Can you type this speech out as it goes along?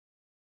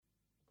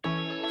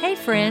Hey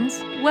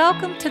friends,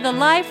 welcome to the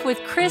Life with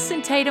Chris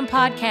and Tatum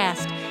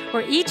podcast,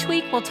 where each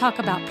week we'll talk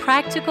about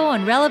practical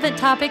and relevant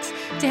topics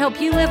to help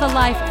you live a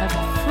life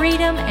of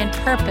freedom and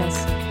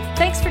purpose.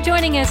 Thanks for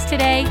joining us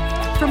today.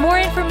 For more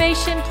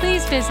information,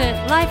 please visit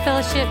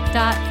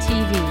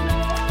lifefellowship.tv.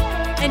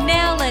 And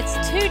now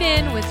let's tune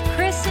in with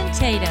Chris and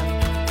Tatum.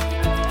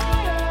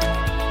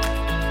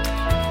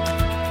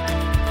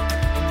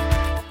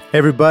 Hey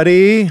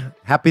everybody,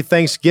 happy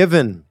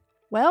Thanksgiving.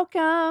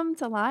 Welcome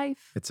to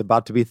Life It's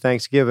about to be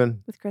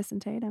Thanksgiving. with Chris and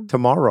Tatum.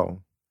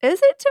 Tomorrow Is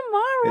it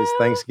tomorrow? is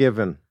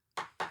Thanksgiving.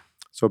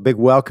 So a big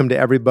welcome to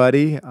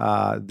everybody.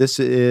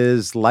 This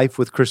is Life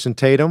with Chris and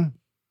Tatum.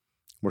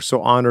 We're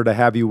so honored to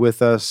have you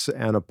with us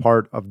and a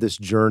part of this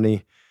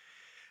journey.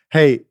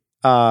 Hey,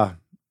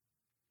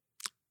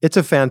 it's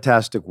a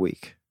fantastic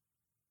week.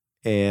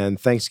 And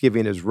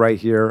Thanksgiving is right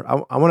here.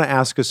 I want to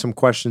ask us some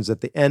questions at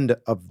the end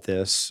of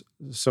this,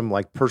 some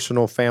like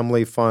personal,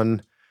 family,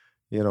 fun,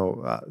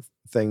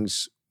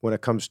 things when it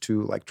comes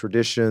to like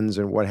traditions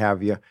and what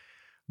have you.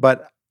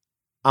 But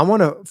I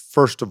want to,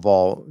 first of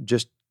all,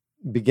 just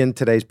begin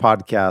today's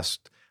podcast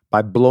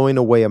by blowing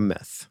away a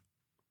myth.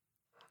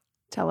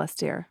 Tell us,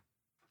 dear.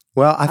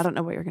 Well, I don't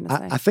know what you're going to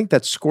say. I think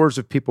that scores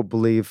of people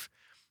believe,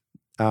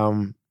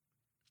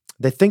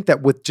 they think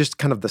that with just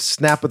kind of the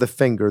snap of the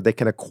finger, they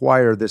can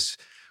acquire this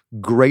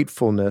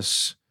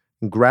gratefulness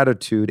and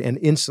gratitude and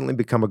instantly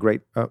become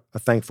a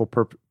thankful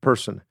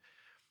person.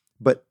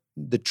 But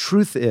the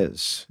truth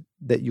is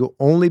that you'll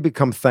only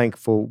become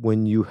thankful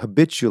when you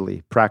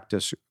habitually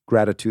practice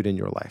gratitude in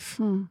your life.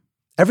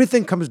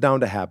 Everything comes down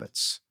to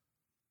habits.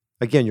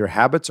 Again, your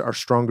habits are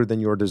stronger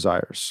than your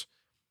desires.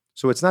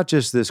 So it's not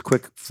just this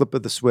quick flip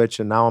of the switch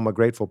and now I'm a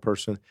grateful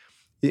person.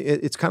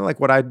 It's kind of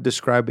like what I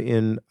describe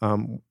in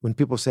when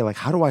people say like,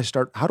 how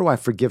do I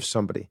forgive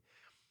somebody?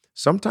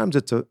 Sometimes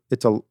it's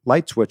a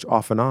light switch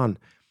off and on,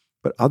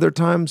 but other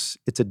times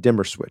it's a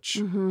dimmer switch.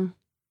 Mm-hmm.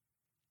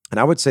 And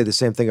I would say the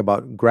same thing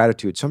about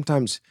gratitude.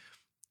 Sometimes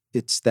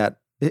it's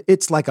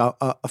like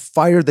a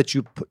fire that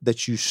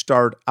you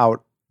start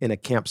out in a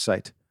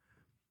campsite.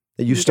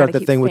 That you start the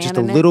thing with just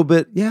a little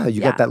bit. Yeah,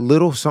 you got that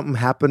little something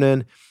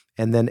happening.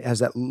 And then as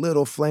that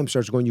little flame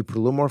starts going, you put a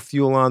little more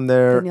fuel on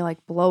there. And you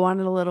like blow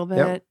on it a little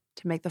bit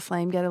to make the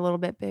flame get a little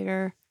bit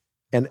bigger.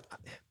 And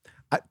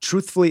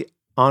truthfully,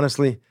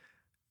 honestly,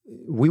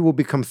 we will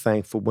become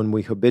thankful when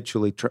we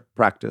habitually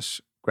practice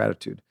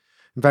gratitude.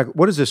 In fact,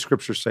 what does this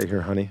scripture say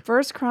here, honey?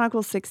 1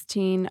 Chronicles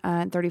 16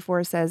 and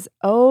 34 says,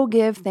 "Oh,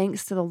 give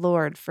thanks to the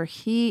Lord, for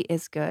he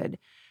is good,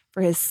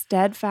 for his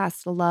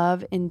steadfast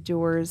love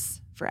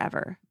endures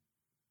forever."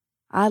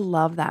 I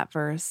love that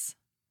verse.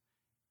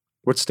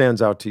 What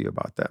stands out to you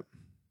about that?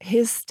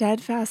 His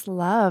steadfast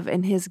love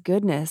and his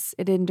goodness,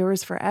 it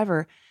endures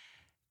forever.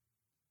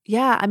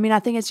 Yeah, I mean,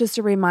 I think it's just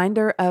a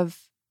reminder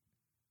of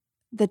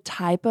the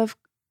type of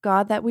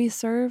God that we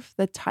serve,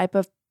 the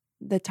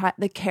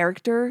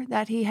character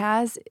that he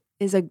has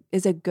is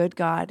a good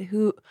God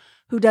who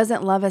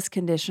doesn't love us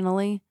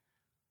conditionally.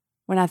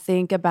 When I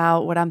think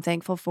about what I'm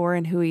thankful for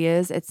and who he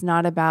is, it's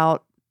not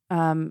about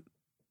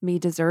me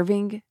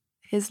deserving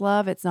his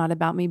love. It's not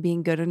about me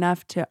being good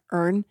enough to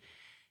earn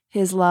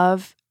his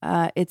love.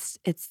 It's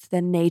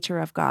the nature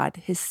of God.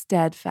 His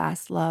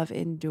steadfast love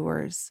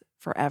endures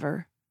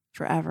forever,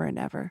 forever and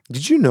ever.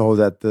 Did you know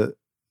that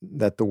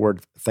the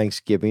word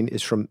Thanksgiving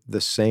is from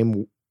the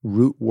same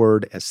root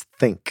word as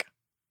think?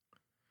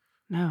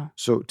 No.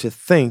 So to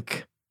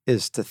think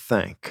is to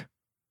thank.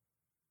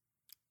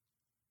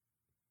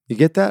 You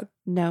get that?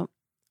 No.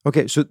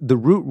 Okay, so the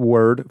root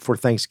word for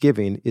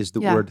Thanksgiving is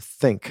the word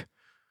think.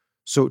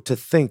 So to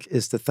think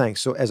is to thank.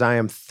 So as I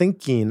am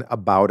thinking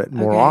about it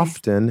more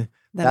often,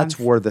 that's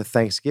where the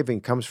Thanksgiving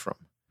comes from.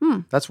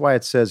 That's why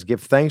it says,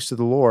 give thanks to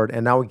the Lord,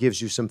 and now it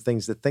gives you some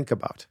things to think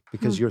about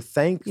because your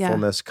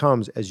thankfulness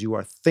comes as you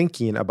are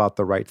thinking about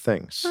the right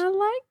things. I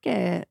like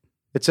it.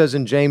 It says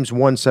in James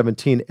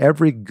 1:17,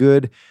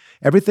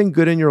 everything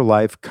good in your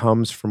life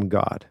comes from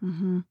God.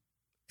 Mm-hmm.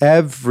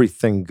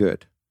 Everything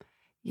good.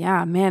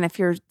 Yeah, man, if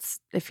you're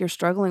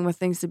struggling with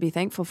things to be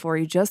thankful for,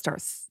 you just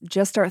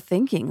start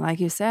thinking, like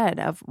you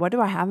said, of what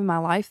do I have in my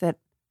life that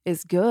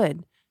is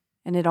good?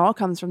 And it all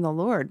comes from the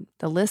Lord.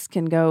 The list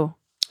can go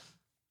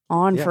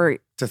on for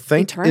to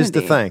think eternity. is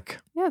to thank.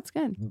 Yeah, it's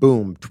good.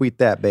 Boom, tweet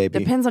that, baby.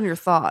 Depends on your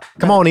thought.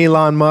 Come on,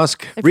 Elon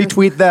Musk,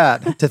 retweet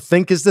that. To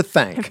think is to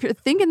thank. If you're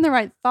thinking the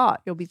right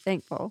thought, you'll be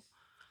thankful.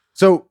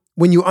 So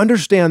when you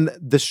understand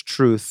this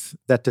truth,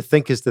 that to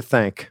think is to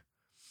thank,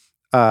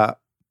 that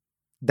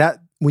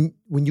when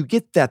you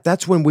get that,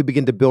 that's when we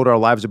begin to build our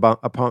lives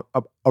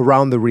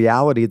around the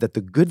reality that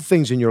the good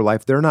things in your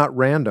life, they're not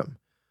random.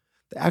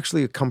 They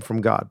actually come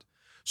from God.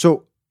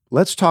 So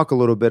let's talk a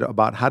little bit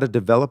about how to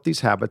develop these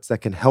habits that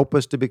can help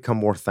us to become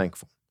more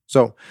thankful.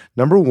 So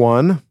number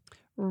one,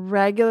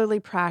 regularly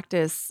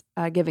practice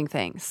giving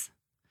thanks.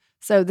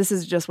 So this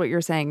is just what you're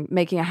saying,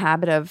 making a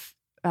habit of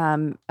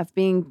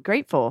being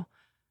grateful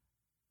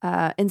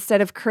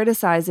instead of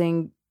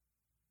criticizing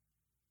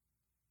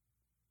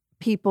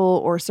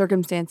people or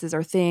circumstances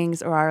or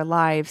things or our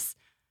lives.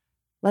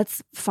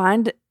 Let's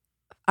find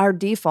our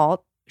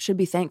default should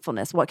be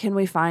thankfulness. What can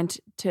we find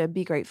to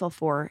be grateful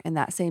for in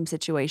that same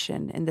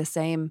situation, in the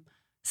same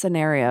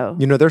scenario?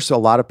 You know, there's a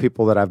lot of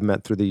people that I've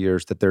met through the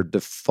years that their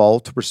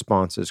default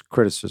response is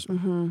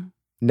criticism,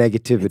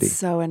 negativity. It's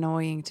so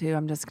annoying too.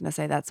 I'm just going to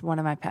say that's one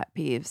of my pet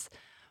peeves.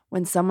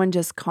 When someone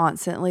just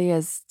constantly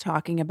is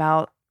talking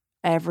about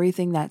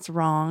everything that's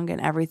wrong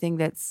and everything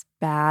that's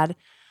bad.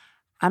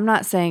 I'm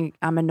not saying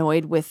I'm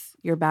annoyed with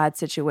your bad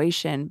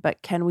situation,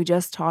 but can we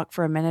just talk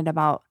for a minute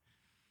about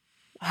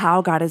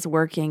how God is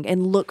working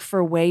and look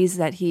for ways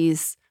that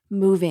he's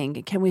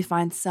moving? Can we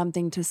find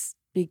something to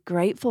be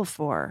grateful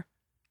for?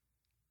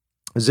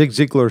 Zig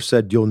Ziglar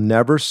said, "You'll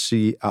never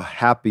see a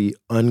happy,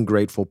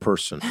 ungrateful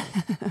person."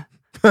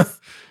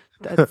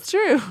 That's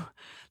true.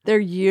 They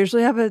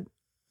usually have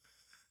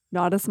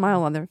not a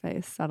smile on their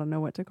face. I don't know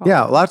what to call it.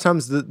 Yeah, a lot of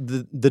times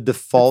the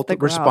default the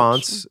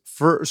response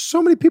for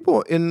so many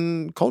people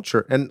in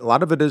culture, and a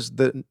lot of it is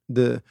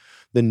the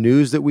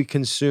news that we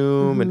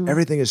consume, and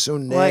everything is so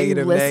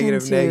negative.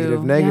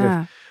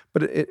 Yeah.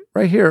 But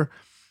right here,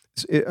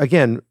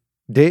 again,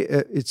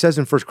 it says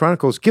in 1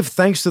 Chronicles, "Give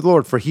thanks to the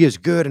Lord, for he is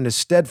good and his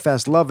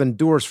steadfast love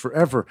endures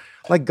forever."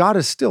 Like God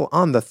is still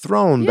on the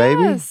throne,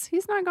 baby. Yes,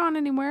 he's not gone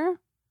anywhere.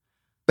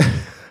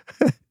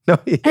 No,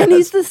 and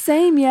he's the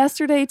same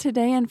yesterday,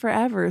 today, and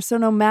forever. So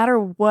no matter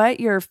what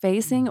you're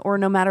facing or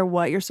no matter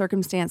what your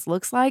circumstance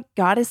looks like,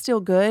 God is still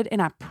good, and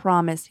I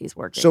promise he's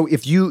working. So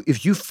if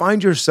you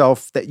find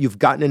yourself that you've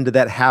gotten into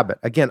that habit,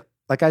 again,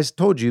 like I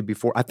told you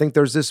before, I think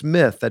there's this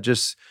myth that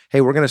just, hey,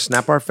 we're going to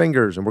snap our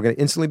fingers and we're going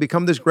to instantly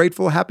become this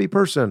grateful, happy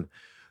person.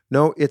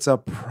 No, it's a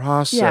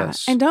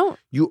process. Yeah, and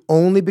you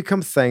only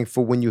become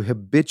thankful when you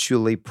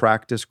habitually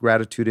practice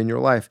gratitude in your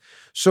life.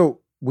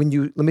 So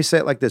let me say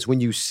it like this, when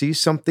you see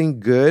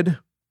something good,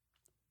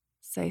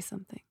 say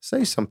something.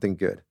 Say something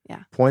good.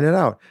 Yeah. Point it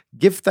out.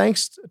 Give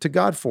thanks to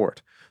God for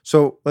it.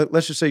 So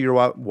let's just say you're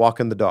out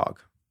walking the dog,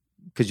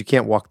 because you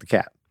can't walk the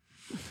cat,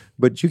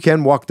 but you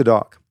can walk the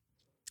dog.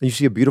 And you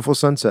see a beautiful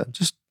sunset,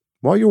 just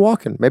while you're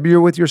walking. Maybe you're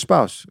with your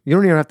spouse. You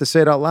don't even have to say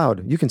it out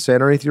loud. You can say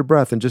it underneath your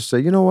breath and just say,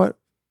 you know what?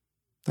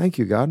 Thank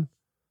you, God.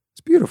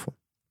 It's beautiful.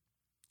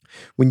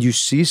 When you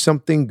see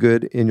something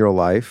good in your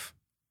life,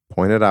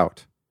 point it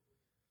out.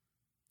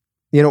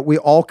 You know, we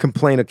all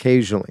complain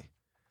occasionally,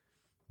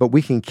 but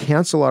we can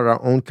cancel out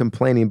our own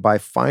complaining by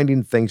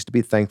finding things to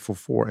be thankful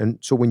for. And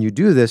so when you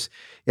do this,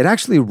 it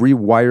actually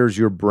rewires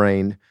your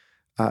brain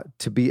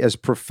to be as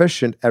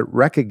proficient at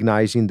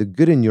recognizing the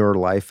good in your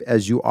life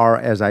as you are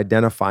as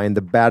identifying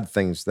the bad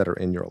things that are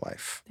in your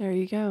life. There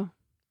you go.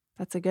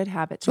 That's a good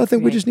habit. So I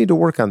think we just need to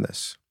work on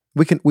this.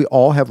 We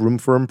all have room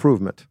for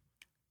improvement.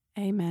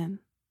 Amen.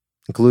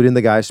 Including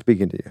the guy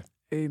speaking to you.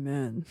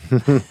 Amen.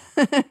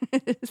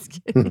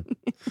 Just kidding.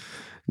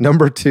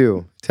 Number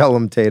 2, tell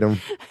them, Tatum.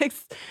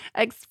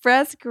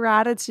 Express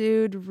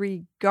gratitude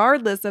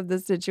regardless of the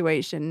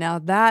situation. Now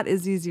that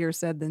is easier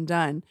said than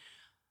done.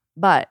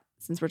 But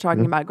since we're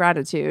talking about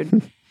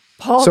gratitude,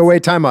 Paul. So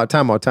wait, time out.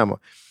 Do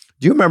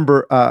you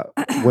remember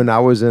when I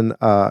was in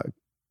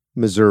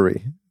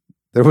Missouri,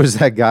 there was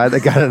that guy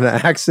that got in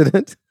an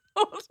accident?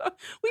 Hold on.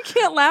 We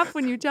can't laugh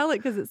when you tell it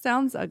because it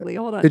sounds ugly.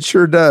 Hold on. It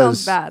sure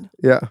does. It sounds bad.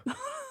 Yeah.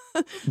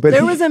 But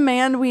there was a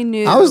man we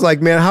knew. I was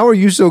like, man, how are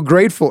you so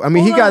grateful? I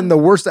mean, he got in the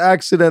worst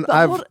accident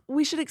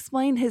we should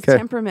explain his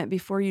temperament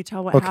before you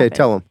tell what happened. Okay,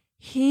 tell him.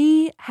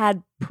 He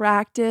had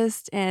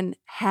practiced and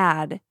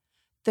had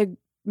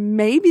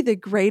maybe the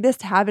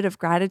greatest habit of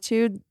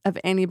gratitude of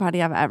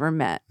anybody I've ever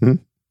met.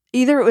 Mm-hmm.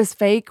 Either it was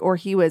fake or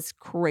he was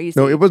crazy.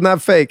 No, it was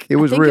not fake. It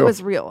was real. It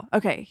was real.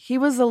 Okay. He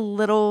was a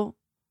little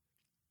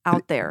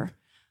out there.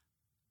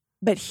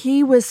 But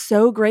he was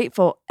so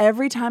grateful.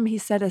 Every time he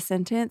said a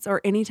sentence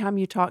or anytime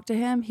you talked to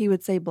him, he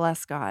would say,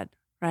 bless God,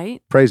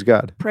 right? Praise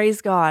God.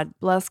 Praise God.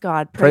 Bless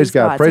God. Praise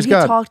God. Praise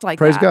God. He talked like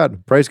Praise that.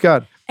 God. Praise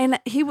God. And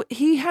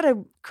he had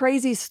a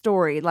crazy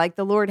story. Like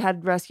the Lord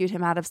had rescued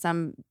him out of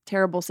some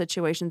terrible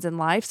situations in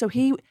life. So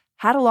he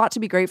had a lot to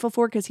be grateful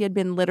for because he had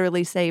been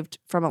literally saved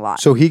from a lot.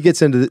 So he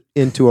gets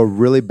into a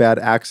really bad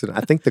accident.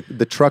 I think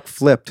the truck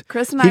flipped.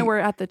 Chris and I were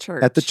at the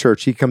church. At the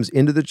church. He comes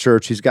into the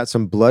church. He's got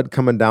some blood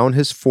coming down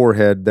his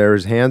forehead there.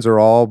 His hands are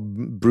all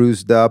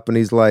bruised up. And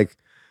he's like,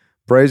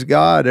 praise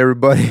God,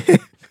 everybody.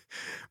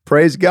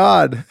 Praise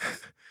God.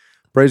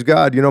 Praise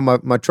God. You know,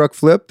 my truck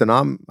flipped and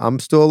I'm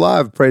still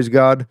alive. Praise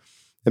God.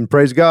 And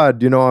praise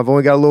God, you know, I've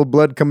only got a little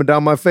blood coming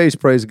down my face.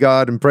 Praise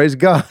God and praise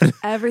God.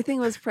 Everything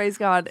was praise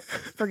God.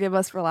 Forgive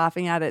us for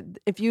laughing at it.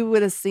 If you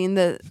would have seen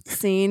the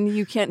scene,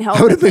 you can't help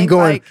I would have been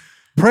going,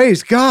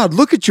 praise God,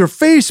 look at your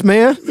face,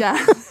 man.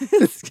 Yeah.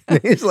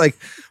 He's like,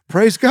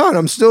 praise God,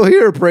 I'm still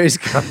here. Praise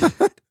God.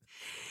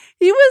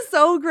 He was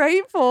so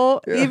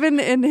grateful,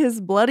 even in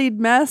his bloodied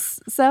mess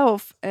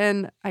self.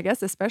 And I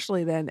guess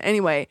especially then.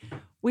 Anyway,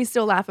 we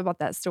still laugh about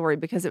that story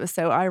because it was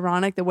so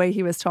ironic the way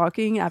he was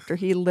talking after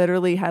he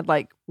literally had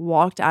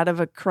walked out of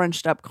a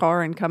crunched up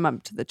car and come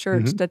up to the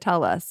church to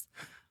tell us.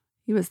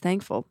 He was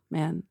thankful,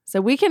 man.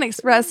 So we can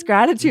express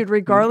gratitude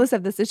regardless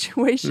of the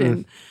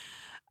situation.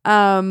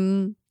 As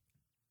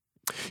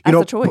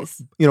a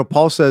choice. You know,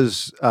 Paul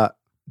says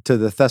to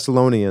the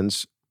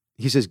Thessalonians,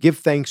 he says, give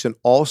thanks in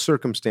all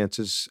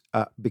circumstances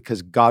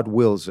because God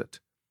wills it.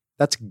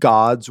 That's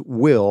God's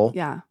will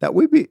that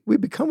we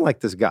become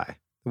like this guy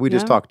that we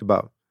just talked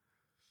about.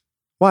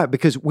 Why?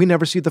 Because we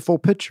never see the full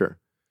picture.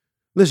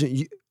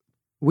 Listen,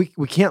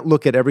 we can't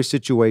look at every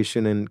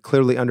situation and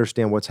clearly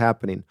understand what's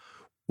happening.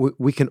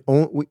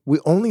 We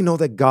only know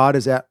that God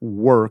is at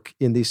work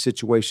in these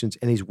situations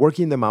and he's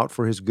working them out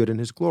for his good and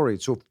his glory.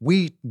 So if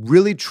we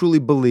really truly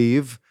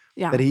believe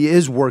that he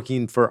is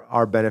working for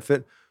our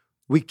benefit,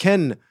 we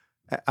can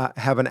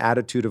have an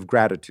attitude of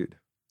gratitude.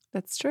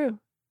 That's true.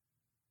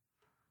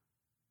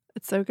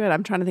 It's so good.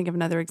 I'm trying to think of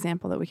another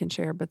example that we can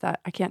share, but that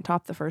I can't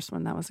top the first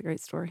one. That was a great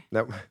story.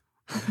 That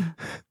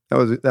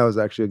was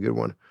actually a good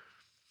one.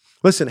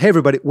 Listen, hey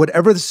everybody,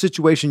 whatever the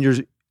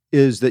situation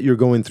is that you're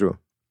going through,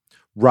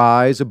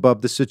 rise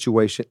above the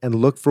situation and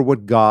look for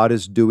what God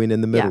is doing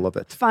in the middle of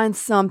it. Find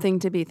something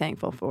to be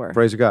thankful for.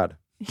 Praise God.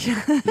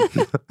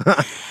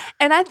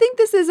 And I think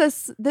this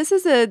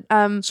is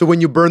a So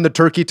when you burn the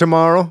turkey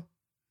tomorrow,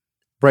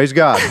 praise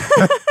God.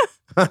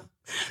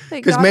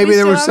 Because maybe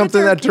there was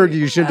something in that turkey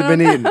you shouldn't have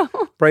been eating.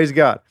 Praise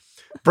God.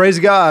 Praise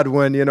God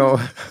when,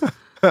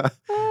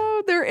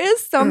 there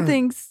is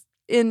something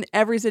in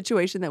every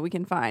situation that we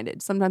can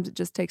find. Sometimes it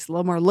just takes a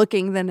little more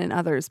looking than in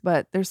others,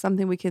 but there's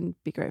something we can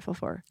be grateful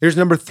for. Here's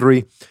number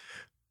 3.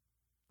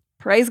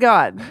 Praise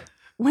God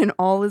when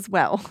all is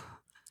well.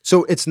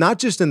 So it's not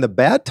just in the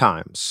bad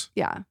times.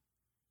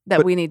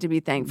 That we need to be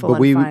thankful. But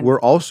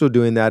we're also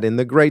doing that in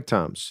the great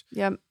times.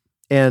 Yep.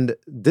 And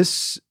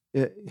this,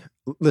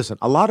 listen,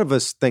 a lot of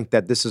us think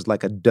that this is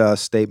like a duh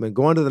statement.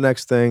 Go on to the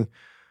next thing.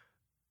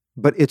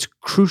 But it's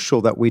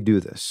crucial that we do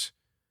this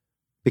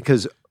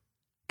because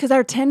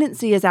our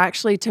tendency is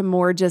actually to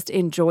more just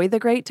enjoy the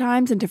great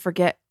times and to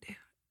forget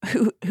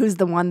who's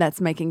the one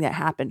that's making that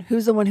happen.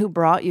 Who's the one who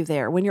brought you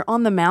there? When you're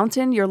on the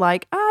mountain, you're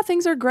like,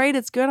 things are great.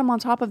 It's good. I'm on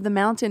top of the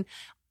mountain.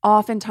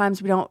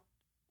 Oftentimes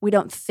we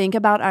don't think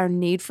about our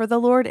need for the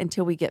Lord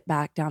until we get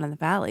back down in the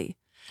valley.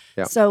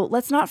 Yep. So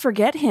let's not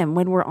forget him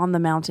when we're on the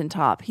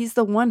mountaintop. He's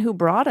the one who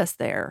brought us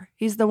there.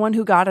 He's the one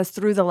who got us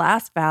through the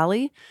last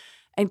valley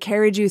and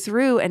carried you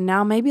through. And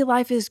now maybe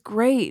life is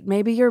great.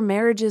 Maybe your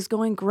marriage is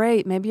going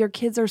great. Maybe your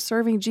kids are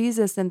serving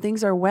Jesus and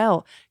things are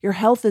well. Your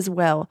health is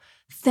well.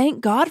 Thank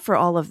God for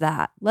all of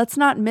that. Let's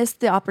not miss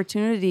the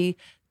opportunity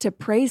to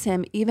praise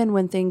him even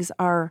when things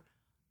are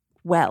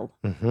well.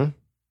 Mm-hmm.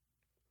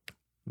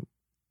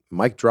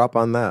 Mic drop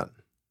on that.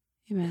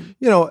 Amen.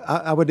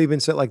 I would even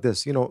say it like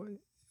this,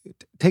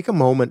 take a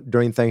moment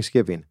during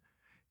Thanksgiving.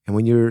 And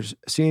when you're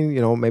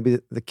seeing, maybe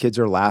the kids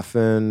are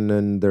laughing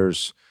and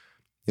there's,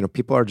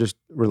 people are just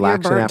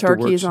relaxing burnt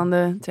afterwards. Turkeys on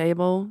the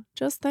table.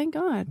 Just thank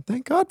God.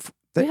 Thank God.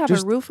 We have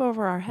a roof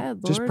over our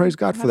head, Lord. Just praise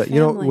God for that.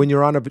 Family. When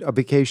you're on a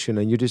vacation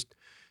and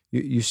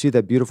you see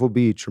that beautiful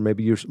beach, or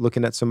maybe you're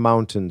looking at some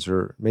mountains,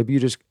 or maybe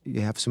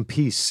you have some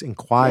peace and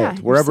quiet,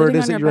 wherever it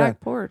is that you're on your back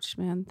at. Porch,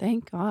 man.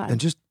 Thank God. And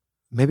just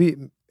maybe,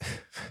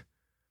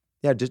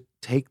 just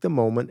take the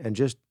moment and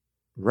just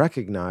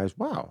recognize,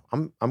 wow,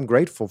 I'm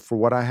grateful for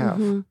what I have.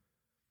 Mm-hmm.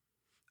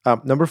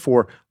 Number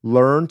 4,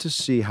 learn to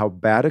see how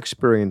bad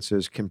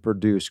experiences can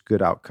produce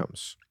good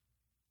outcomes.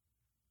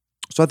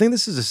 So I think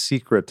this is a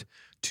secret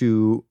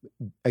to,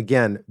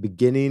 again,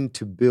 beginning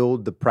to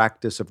build the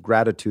practice of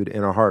gratitude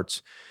in our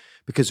hearts,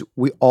 because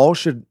we all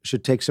should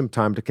take some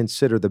time to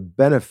consider the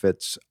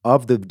benefits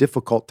of the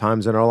difficult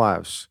times in our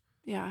lives.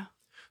 Yeah.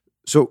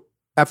 So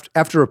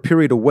after a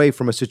period away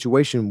from a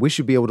situation, we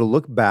should be able to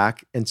look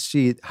back and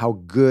see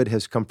how good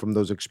has come from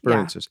those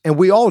experiences. And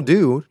we all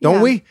do,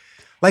 don't we?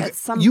 Like at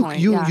some you point,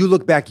 you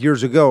look back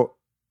years ago,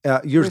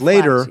 years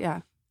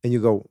later, and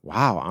you go,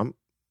 wow,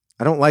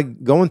 I don't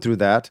like going through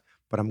that,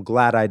 but I'm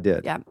glad I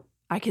did. Yeah.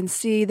 I can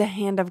see the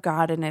hand of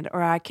God in it,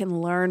 or I can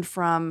learn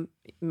from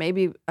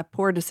maybe a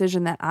poor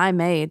decision that I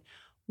made.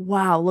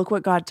 Wow, look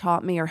what God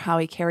taught me, or how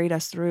he carried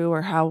us through,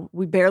 or how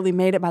we barely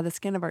made it by the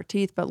skin of our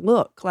teeth. But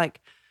look,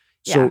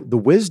 So the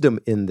wisdom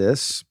in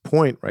this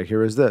point right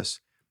here is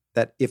this,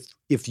 that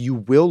if you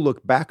will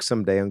look back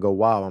someday and go,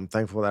 wow, I'm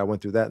thankful that I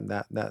went through that and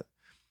that,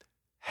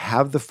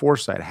 have the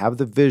foresight, have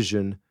the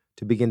vision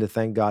to begin to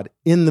thank God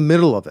in the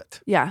middle of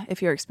it. Yeah,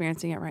 if you're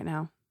experiencing it right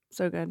now.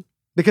 So good.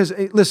 Because,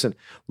 listen,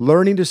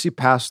 learning to see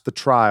past the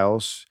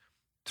trials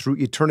through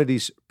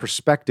eternity's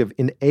perspective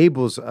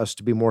enables us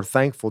to be more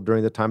thankful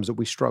during the times that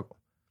we struggle.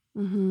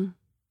 Mm-hmm.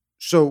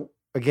 So,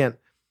 again,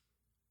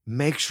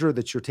 make sure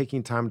that you're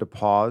taking time to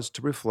pause,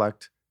 to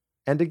reflect,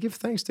 and to give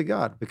thanks to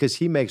God, because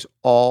he makes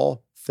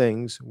all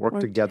things work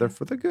together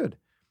for the good.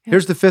 Yeah.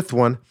 Here's the 5th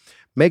one.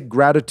 Make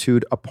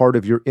gratitude a part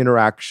of your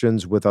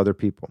interactions with other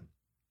people.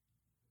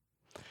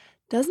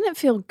 Doesn't it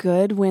feel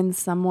good when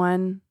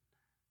someone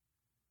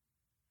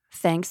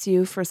thanks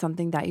you for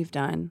something that you've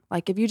done?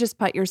 Like if you just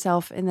put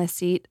yourself in the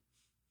seat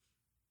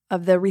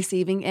of the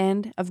receiving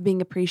end, of being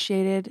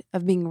appreciated,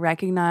 of being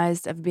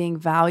recognized, of being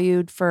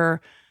valued for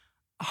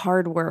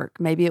hard work.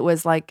 Maybe it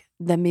was like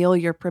the meal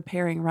you're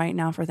preparing right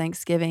now for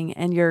Thanksgiving,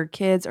 and your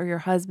kids or your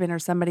husband or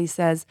somebody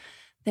says,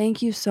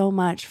 thank you so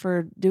much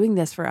for doing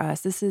this for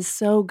us. This is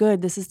so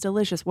good. This is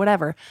delicious,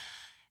 whatever.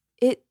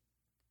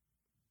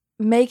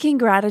 making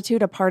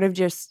gratitude a part of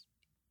just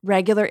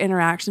regular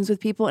interactions with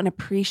people and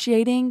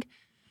appreciating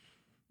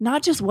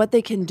not just what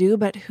they can do,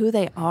 but who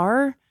they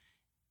are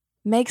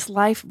makes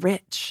life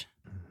rich.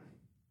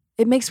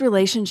 It makes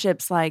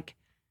relationships it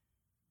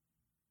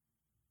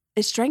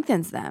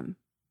strengthens them.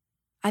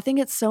 I think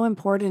it's so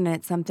important, and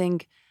it's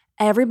something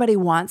everybody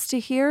wants to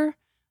hear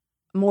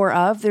more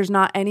of. There's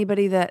not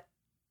anybody that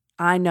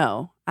I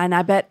know, and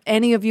I bet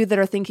any of you that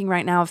are thinking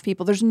right now of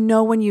people, there's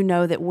no one you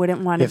know that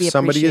wouldn't want to be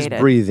appreciated. If somebody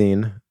is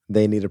breathing,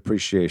 they need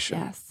appreciation.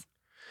 Yes.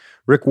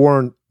 Rick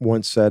Warren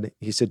once said,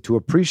 to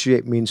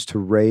appreciate means to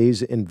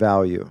raise in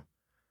value.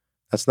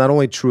 That's not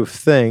only true of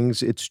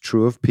things, it's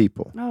true of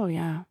people. Oh,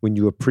 yeah. When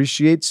you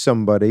appreciate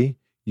somebody,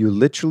 you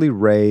literally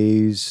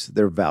raise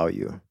their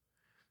value.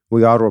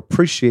 We ought to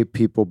appreciate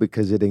people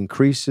because it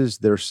increases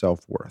their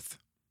self-worth.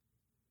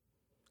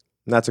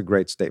 And that's a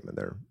great statement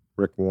there,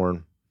 Rick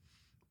Warren.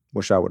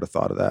 Wish I would have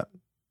thought of that.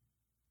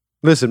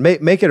 Listen,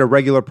 make it a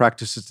regular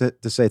practice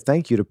to say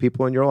thank you to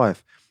people in your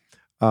life.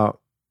 And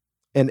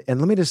let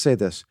me just say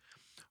this.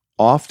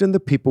 Often the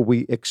people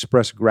we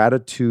express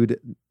gratitude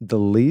the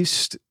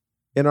least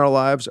in our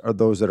lives are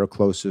those that are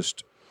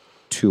closest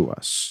to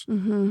us.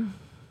 Mm-hmm.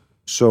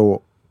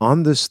 So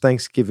on this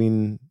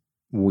Thanksgiving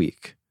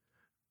week,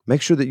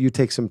 make sure that you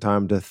take some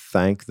time to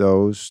thank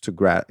those,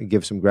 to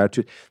give some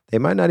gratitude. They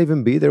might not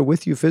even be there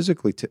with you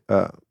physically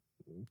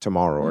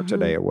tomorrow or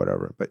today or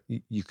whatever, but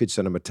you could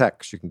send them a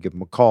text. You can give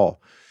them a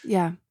call.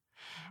 Yeah.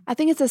 I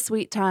think it's a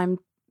sweet time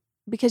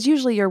because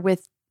usually you're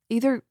with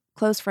either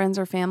close friends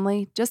or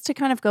family just to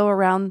kind of go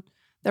around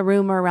the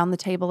room or around the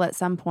table at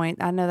some point.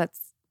 I know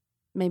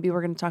maybe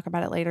we're going to talk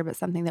about it later, but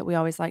something that we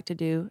always like to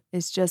do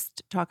is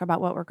just talk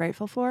about what we're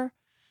grateful for.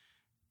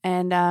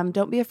 And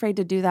don't be afraid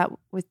to do that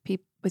with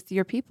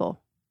your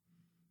people.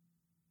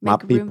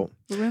 Make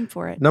room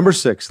for it. Number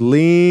 6,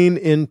 lean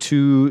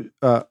into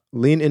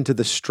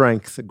the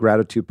strength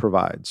gratitude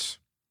provides.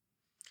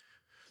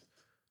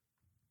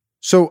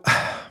 So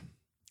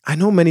I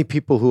know many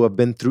people who have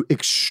been through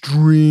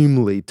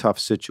extremely tough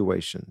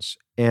situations,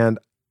 and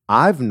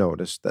I've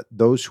noticed that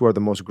those who are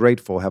the most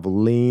grateful have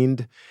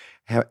leaned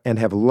and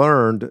have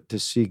learned to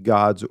see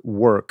God's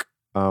work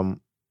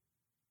in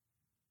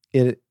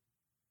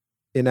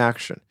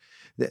action.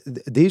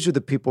 These are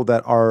the people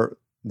that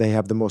they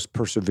have the most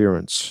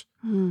perseverance.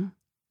 Mm.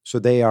 So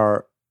they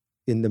are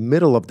in the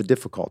middle of the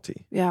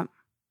difficulty. Yeah.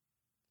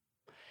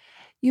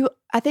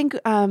 I think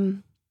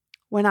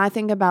when I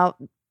think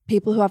about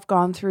people who have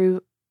gone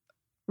through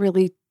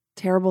really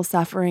terrible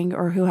suffering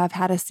or who have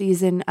had a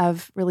season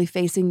of really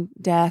facing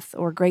death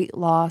or great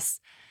loss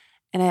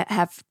and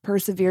have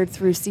persevered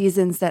through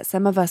seasons that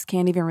some of us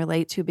can't even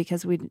relate to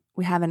because we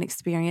haven't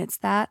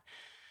experienced that,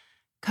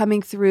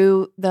 coming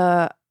through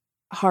the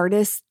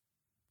hardest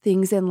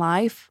things in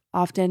life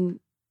often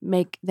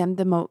make them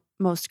the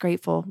most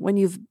grateful.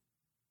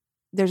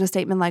 There's a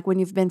statement like, when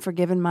you've been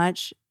forgiven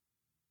much,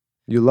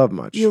 you love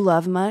much. You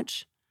love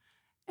much.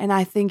 And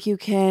I think you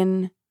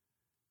can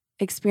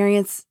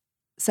experience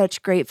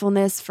such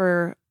gratefulness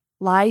for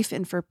life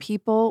and for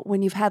people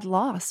when you've had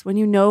loss, when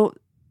you know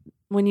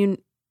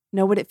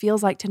what it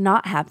feels like to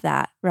not have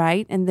that,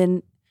 right? And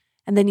then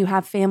you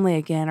have family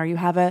again, or you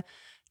have a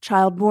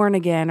child born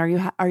again, or you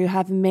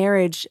have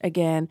marriage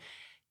again.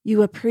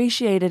 You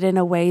appreciate it in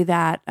a way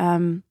that,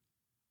 in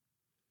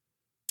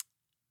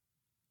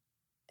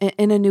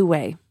a new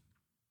way.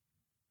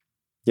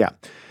 Yeah.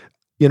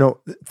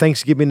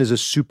 Thanksgiving is a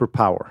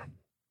superpower.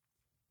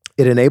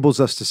 It enables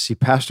us to see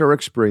past our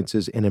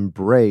experiences and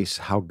embrace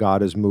how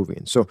God is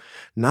moving. So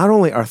not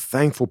only are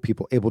thankful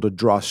people able to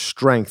draw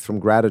strength from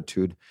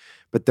gratitude,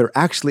 but they're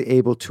actually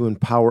able to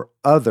empower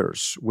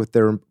others with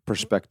their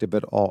perspective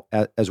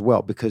as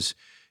well, because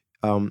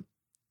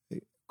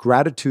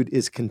gratitude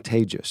is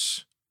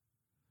contagious.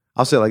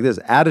 I'll say it like this: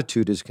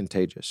 attitude is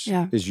contagious.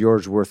 Yeah. Is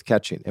yours worth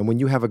catching? And when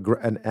you have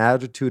an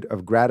attitude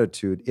of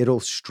gratitude, it'll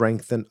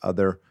strengthen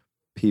other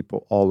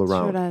people all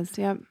around. Sure does.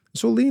 Yep.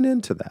 So lean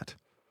into that.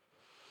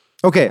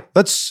 Okay,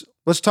 let's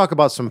talk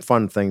about some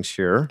fun things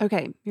here.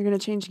 Okay, you're going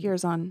to change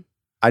gears on.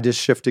 I just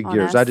shifted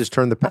gears. Us. I just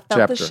turned the chapter. I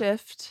felt the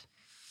shift.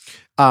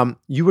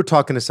 You were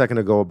talking a second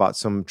ago about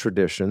some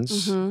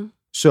traditions. Mm-hmm.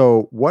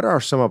 So what are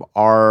some of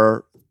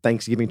our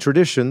Thanksgiving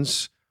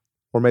traditions,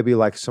 or maybe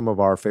like some of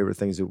our favorite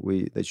things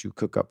that you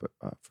cook up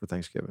for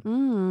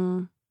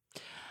Thanksgiving?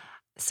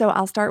 So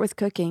I'll start with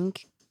cooking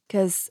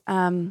because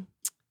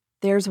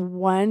there's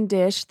one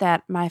dish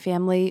that my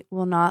family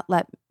will not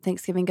let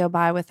Thanksgiving go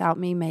by without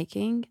me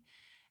making.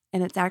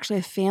 And it's actually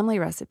a family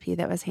recipe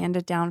that was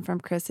handed down from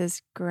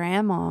Chris's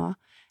grandma,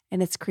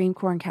 and it's cream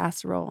corn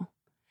casserole.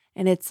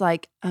 And it's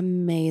like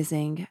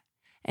amazing.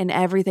 And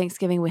every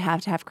Thanksgiving we have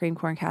to have cream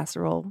corn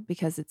casserole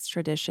because it's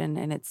tradition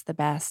and it's the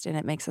best. And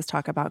it makes us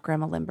talk about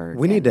Grandma Lindbergh.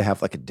 We need to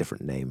have like a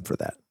different name for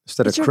that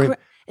instead of cream.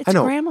 It's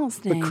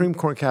Grandma's name. But cream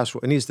corn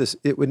casserole. It needs to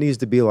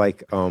be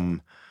like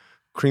cream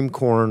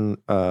corn.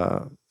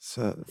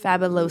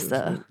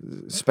 Fabulosa.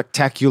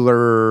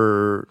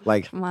 Spectacular.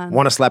 Like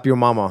want to slap your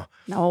mama.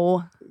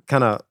 No.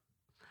 Kind of.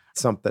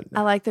 something.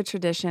 I like the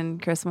tradition.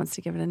 Chris wants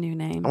to give it a new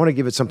name. I want to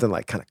give it something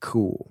like kind of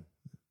cool.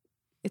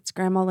 It's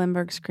Grandma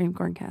Lindbergh's cream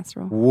corn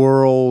casserole.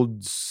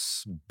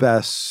 World's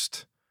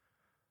best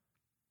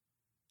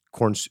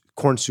corn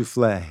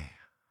souffle.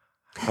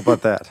 How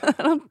about that?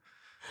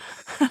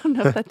 I don't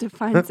know if that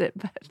defines it,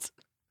 but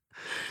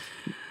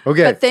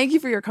Okay. But thank you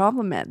for your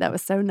compliment. That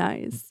was so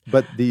nice.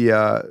 But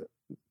the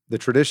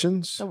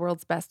traditions. The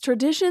world's best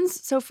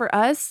traditions. So for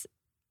us,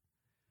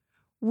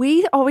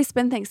 we always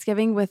spend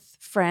Thanksgiving with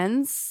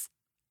friends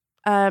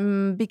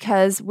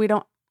because we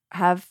don't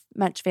have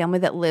much family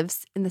that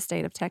lives in the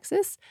state of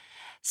Texas.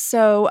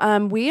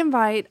 So we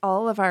invite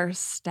all of our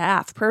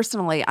staff.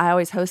 Personally, I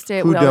always host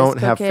it. Who we always don't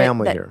cook have it,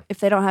 family that here. If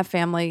they don't have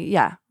family,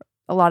 yeah.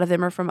 A lot of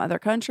them are from other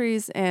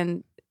countries,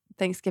 and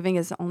Thanksgiving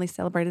is only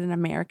celebrated in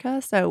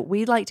America. So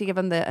we like to give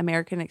them the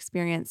American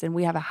experience, and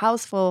we have a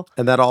house full.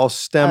 And that all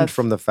stemmed of-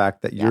 from the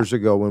fact that years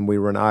ago when we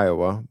were in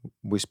Iowa,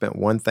 we spent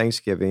one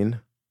Thanksgiving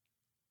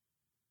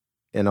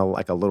in a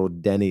little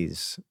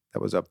Denny's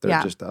that was up there,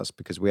 Yeah. just us,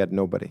 because we had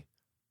nobody.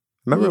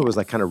 Remember, it was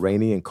like kind of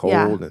rainy and cold,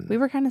 Yeah, and we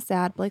were kind of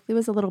sad. Blakely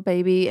was a little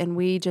baby, and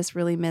we just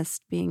really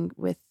missed being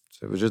with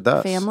so it was just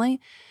us. family.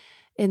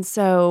 And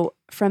so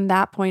from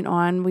that point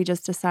on, we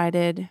just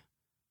decided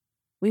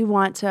we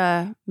want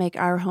to make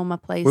our home a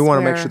place. We want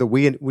to make where sure that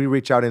we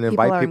reach out and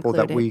invite are people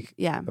that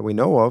included. we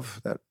know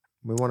of, that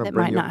we want to that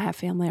bring might you. not have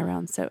family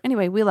around. So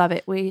anyway, we love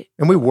it.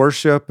 And we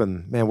worship,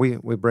 and man, we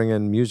bring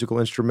in musical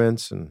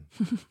instruments, and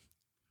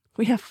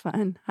We have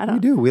fun. we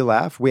do. We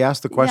laugh. We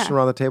ask the question Yeah.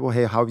 around the table,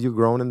 hey, how have you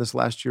grown in this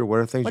last year? What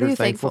are things What are you're you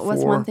thankful thankful? for?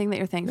 What's one thing that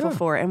you're thankful Yeah.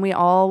 for? And we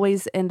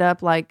always end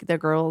up like the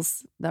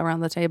girls around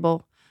the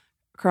table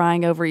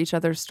crying over each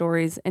other's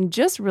stories and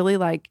just really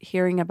like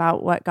hearing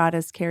about what God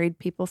has carried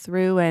people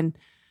through. And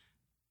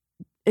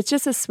it's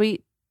just a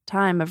sweet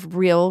time of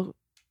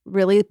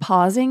really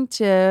pausing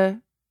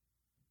to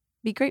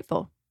be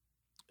grateful.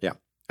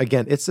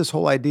 Again, it's this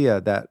whole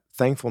idea that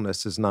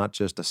thankfulness is not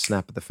just a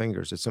snap of the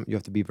fingers. It's something you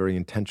have to be very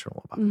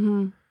intentional about.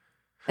 Mm-hmm.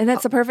 And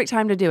that's the perfect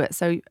time to do it.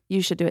 So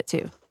you should do it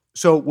too.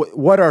 So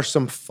what are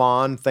some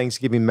fond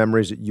Thanksgiving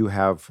memories that you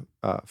have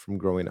from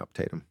growing up,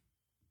 Tatum?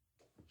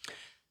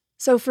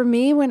 So for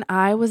me, when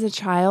I was a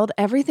child,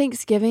 every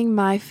Thanksgiving,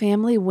 my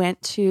family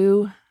went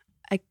to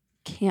a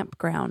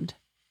campground,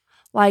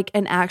 like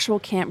an actual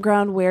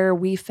campground where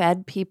we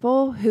fed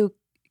people who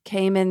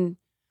came and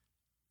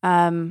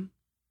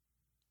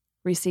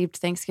received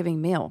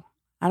Thanksgiving meal.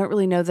 I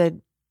don't know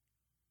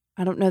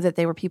that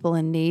they were people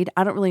in need.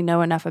 I don't really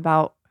know enough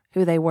about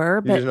who they were,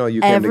 You but just know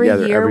you came every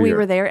together year every we year.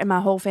 were there, and my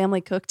whole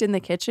family cooked in the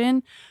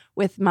kitchen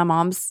with my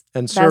mom's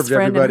And best served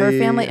friend and her everybody.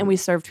 family, and we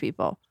served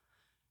people.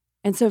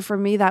 And so for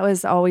me, that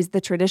was always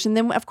the tradition.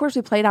 Then, of course,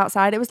 we played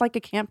outside. It was like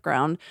a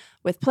campground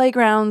with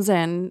playgrounds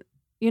and,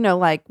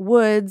 like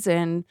woods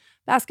and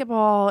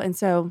basketball. And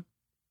so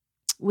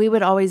we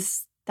would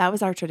always, that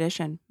was our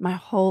tradition my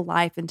whole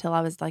life until I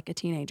was like a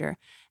teenager.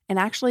 And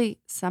actually,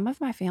 some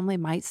of my family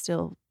might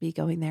still be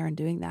going there and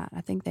doing that. I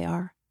think they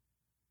are.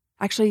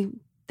 Actually,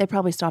 they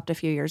probably stopped a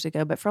few years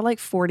ago, but for like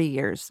 40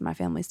 years, my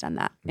family's done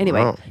that.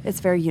 Anyway, Wow. It's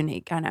very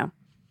unique. I know.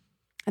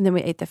 And then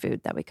we ate the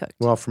food that we cooked.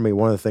 Well, for me,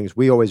 one of the things,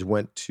 we always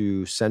went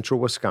to central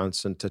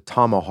Wisconsin, to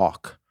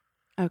Tomahawk,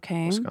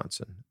 Okay.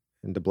 Wisconsin,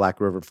 into Black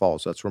River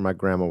Falls. That's where my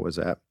grandma was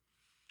at.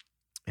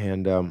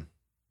 And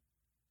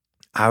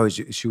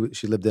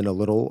she lived in a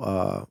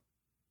little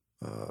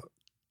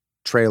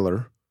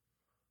trailer,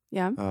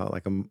 Yeah.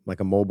 like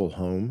a mobile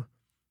home,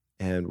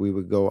 and we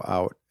would go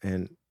out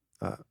and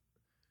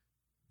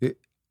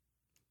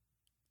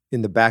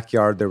in the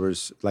backyard there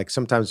was like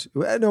sometimes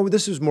no,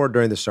 this was more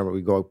during the summer.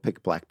 We'd go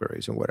pick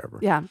blackberries and whatever.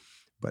 Yeah.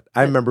 But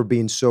I remember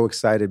being so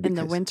excited In because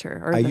the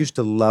winter. I used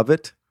to love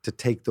it to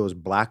take those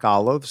black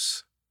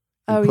olives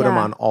and Oh, put them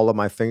yeah. on all of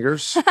my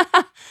fingers,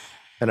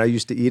 and I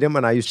used to eat them.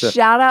 And I used to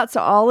Shout out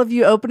to all of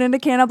you opening a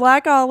can of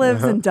black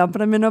olives and dumping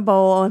them in a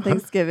bowl on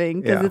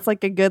Thanksgiving because Yeah. it's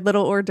like a good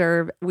little hors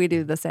d'oeuvre. We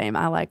do the same.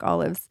 I like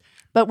olives.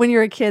 But when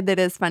you're a kid, that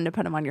is fun to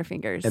put them on your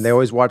fingers. And they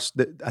always watched.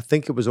 I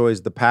think it was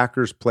always the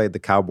Packers played the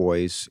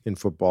Cowboys in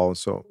football, and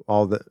so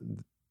all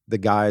the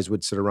guys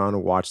would sit around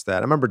and watch that.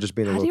 I remember just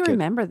being a How do little you kid.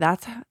 remember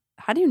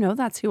how do you know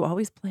that's who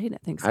always played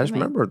at Thanksgiving? I just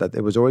remember that it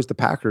was always the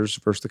Packers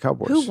versus the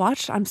Cowboys. Who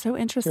watched? I'm so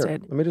Here,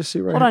 interested. let me just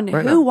see right Hold on.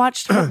 right Who now.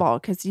 watched football?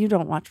 Because you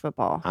don't watch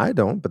football. I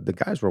don't, but the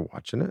guys were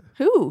watching it.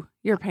 Who?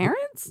 Your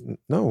parents?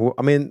 No,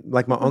 I mean,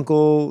 like my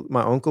uncle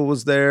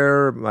was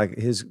there, like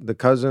the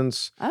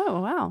cousins.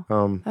 Oh, wow.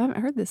 I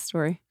haven't heard this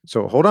story.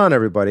 So hold on,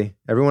 everybody.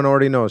 Everyone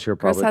already knows here,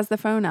 Chris probably. has the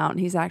phone out and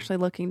he's actually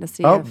looking to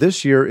see if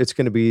This year it's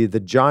going to be the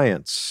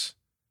Giants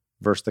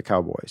versus the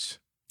Cowboys.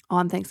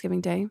 on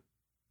Thanksgiving Day,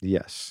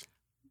 Yes.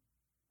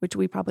 which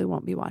we probably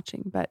won't be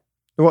watching, but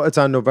Well, it's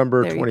on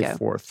November There you go.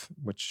 24th,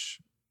 which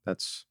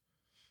that's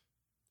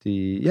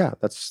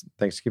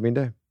Thanksgiving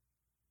Day.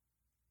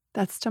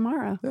 that's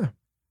tomorrow.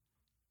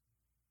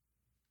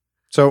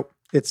 So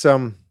it's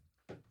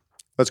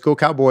let's go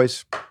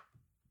Cowboys.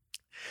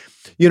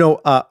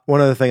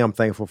 One other thing I'm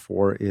thankful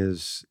for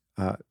is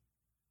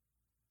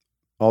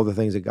all the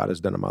things that God has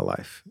done in my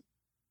life.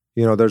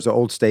 There's an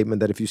old statement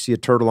that if you see a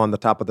turtle on the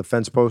top of the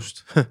fence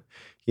post,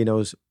 he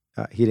knows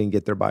he didn't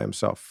get there by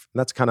himself. And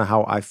that's kind of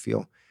how I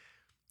feel.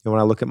 And when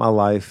I look at my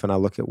life and I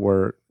look at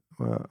where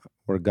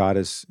God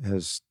has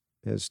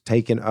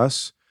taken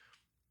us,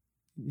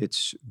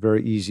 it's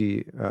very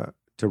easy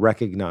to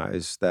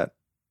recognize that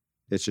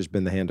it's just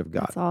been the hand of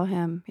God. It's all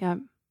Him. Yep.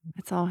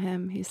 It's all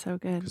Him. He's so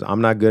good. Because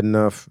I'm not good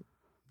enough.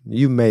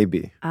 You may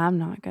be. I'm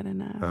not good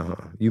enough.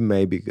 You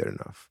may be good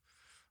enough.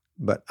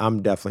 But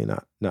I'm definitely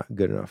not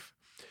good enough.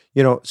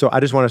 So I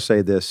just want to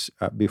say this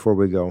before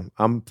we go.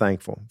 I'm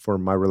thankful for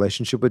my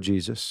relationship with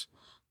Jesus.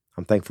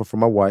 I'm thankful for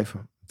my wife.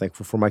 I'm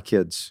thankful for my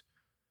kids.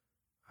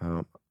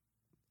 I'm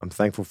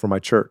thankful for my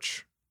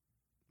church.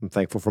 I'm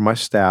thankful for my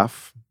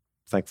staff. I'm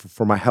thankful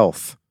for my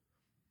health.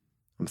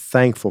 I'm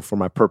thankful for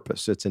my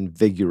purpose. It's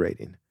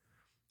invigorating.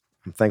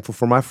 I'm thankful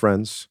for my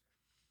friends.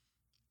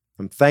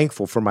 I'm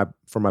thankful for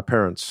my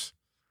parents.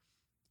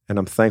 And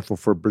I'm thankful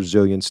for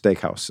Brazilian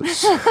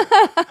steakhouses.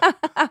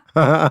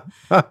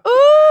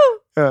 Ooh!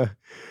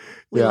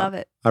 We love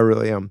it. I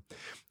really am.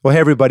 Well, hey,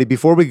 everybody,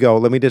 before we go,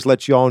 let me just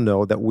let you all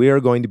know that we are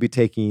going to be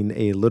taking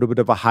a little bit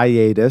of a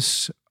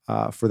hiatus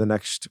for the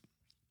next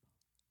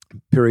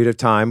period of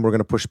time. We're going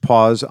to push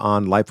pause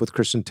on Life with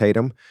Chris and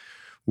Tatum.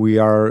 We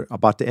are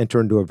about to enter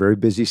into a very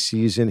busy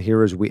season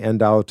here as we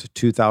end out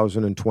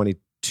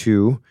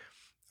 2022.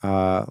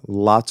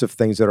 Lots of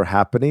things that are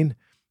happening.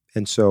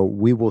 And so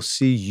we will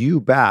see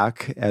you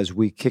back as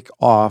we kick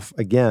off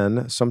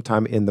again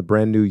sometime in the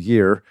brand new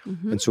year.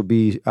 Mm-hmm. And so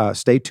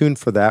stay tuned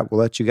for that. We'll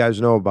let you guys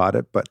know about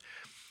it. But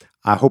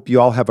I hope you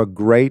all have a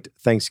great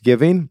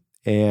Thanksgiving.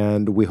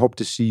 And we hope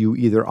to see you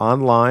either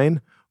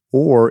online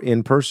or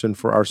in person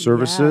for our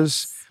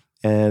services. Yes.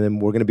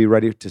 And we're going to be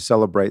ready to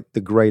celebrate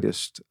the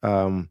greatest.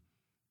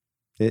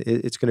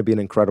 It's going to be an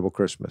incredible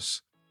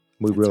Christmas.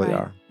 We really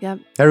are. Yep.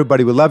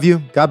 Everybody, we love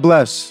you. God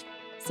bless.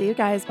 See you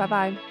guys.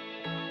 Bye-bye.